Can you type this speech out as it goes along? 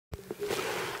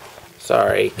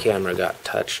Sorry, camera got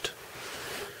touched.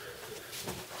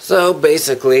 So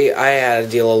basically, I had to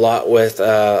deal a lot with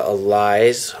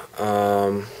lies.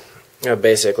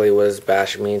 Basically was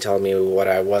bashing me and telling me what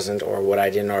I wasn't or what I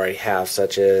didn't already have,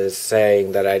 such as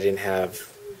saying that I didn't have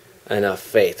enough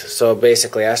faith. So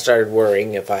basically, I started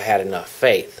worrying if I had enough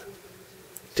faith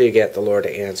to get the Lord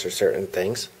to answer certain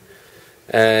things.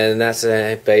 And that's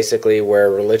basically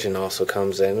where religion also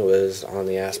comes in, was on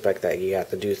the aspect that you have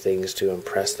to do things to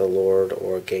impress the Lord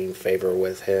or gain favor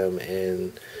with Him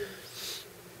in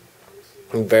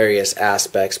various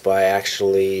aspects by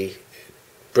actually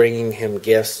bringing Him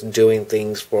gifts, doing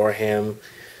things for Him,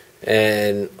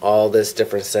 and all this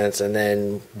different sense, and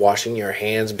then washing your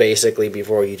hands basically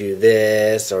before you do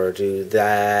this or do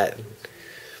that.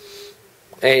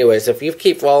 Anyways, if you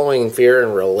keep following fear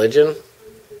and religion,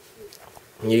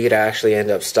 you could actually end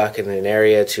up stuck in an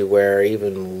area to where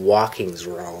even walking's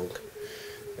wrong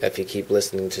if you keep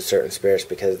listening to certain spirits,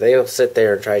 because they'll sit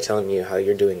there and try telling you how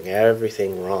you're doing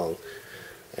everything wrong.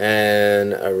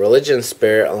 And a religion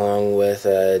spirit, along with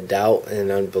a doubt and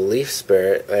unbelief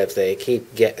spirit, if they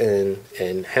keep getting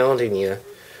and hounding you,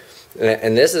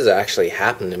 and this has actually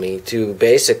happened to me too.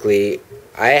 Basically,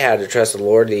 I had to trust the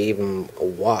Lord to even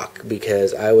walk,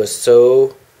 because I was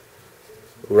so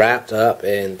wrapped up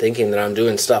in thinking that I'm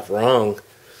doing stuff wrong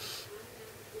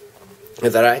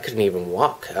that I couldn't even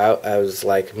walk. I was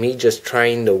like, me just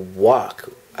trying to walk,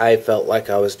 I felt like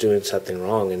I was doing something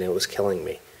wrong, and it was killing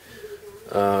me.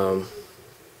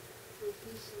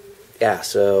 Yeah,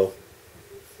 so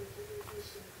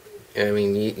I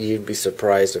mean, you'd be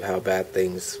surprised of how bad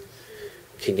things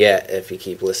can get if you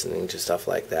keep listening to stuff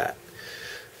like that.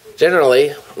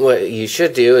 Generally, what you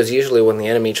should do is, usually when the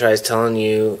enemy tries telling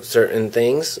you certain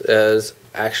things, is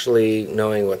actually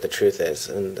knowing what the truth is,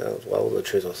 and well, the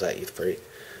truth will set you free.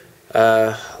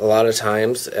 A lot of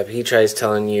times, if he tries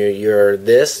telling you you're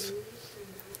this,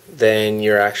 then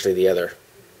you're actually the other.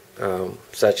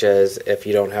 Such as if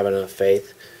you don't have enough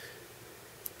faith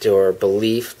or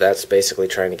belief, that's basically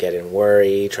trying to get in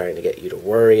worry, trying to get you to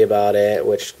worry about it,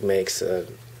 which makes an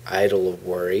idol of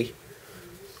worry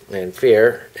and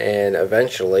fear, and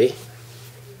eventually,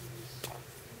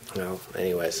 well,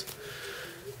 anyways,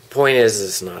 point is,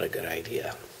 it's not a good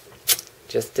idea.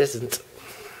 Just isn't.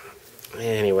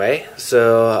 Anyway,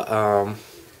 so,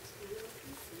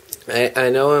 I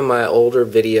know in my older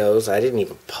videos, I didn't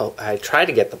even I tried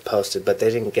to get them posted, but they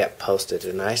didn't get posted,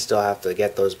 and I still have to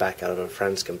get those back out of a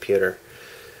friend's computer,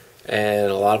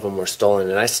 and a lot of them were stolen,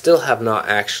 and I still have not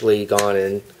actually gone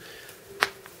and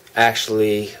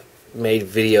actually made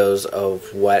videos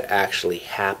of what actually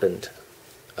happened,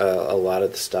 a lot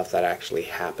of the stuff that actually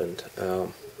happened.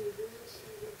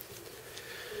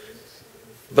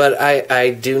 But I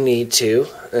do need to,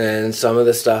 and some of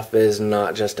the stuff is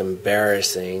not just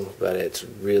embarrassing, but it's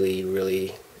really,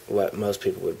 really what most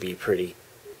people would be pretty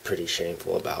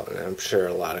shameful about, and I'm sure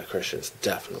a lot of Christians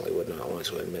definitely would not want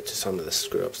to admit to some of the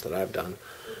screw-ups that I've done.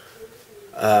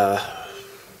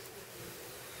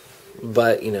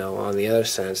 But, you know, on the other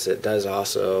sense, it does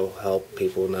also help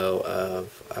people know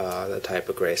of the type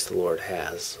of grace the Lord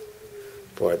has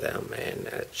for them, and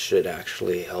it should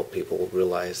actually help people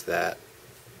realize that,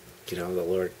 you know, the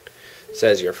Lord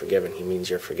says you're forgiven. He means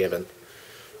you're forgiven.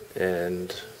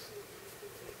 And,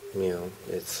 you know,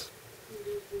 it's,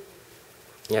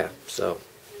 yeah, so,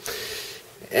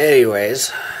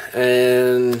 anyways,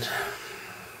 and,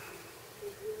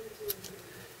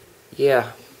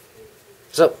 yeah,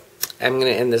 so, I'm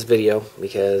going to end this video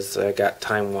because I got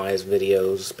time-wise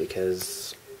videos,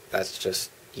 because that's just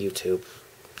YouTube.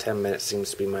 10 minutes seems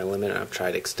to be my limit. I've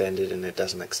tried to extend it, and it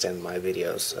doesn't extend my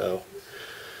videos, so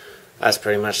that's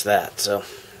pretty much that. So,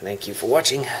 thank you for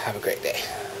watching. Have a great day.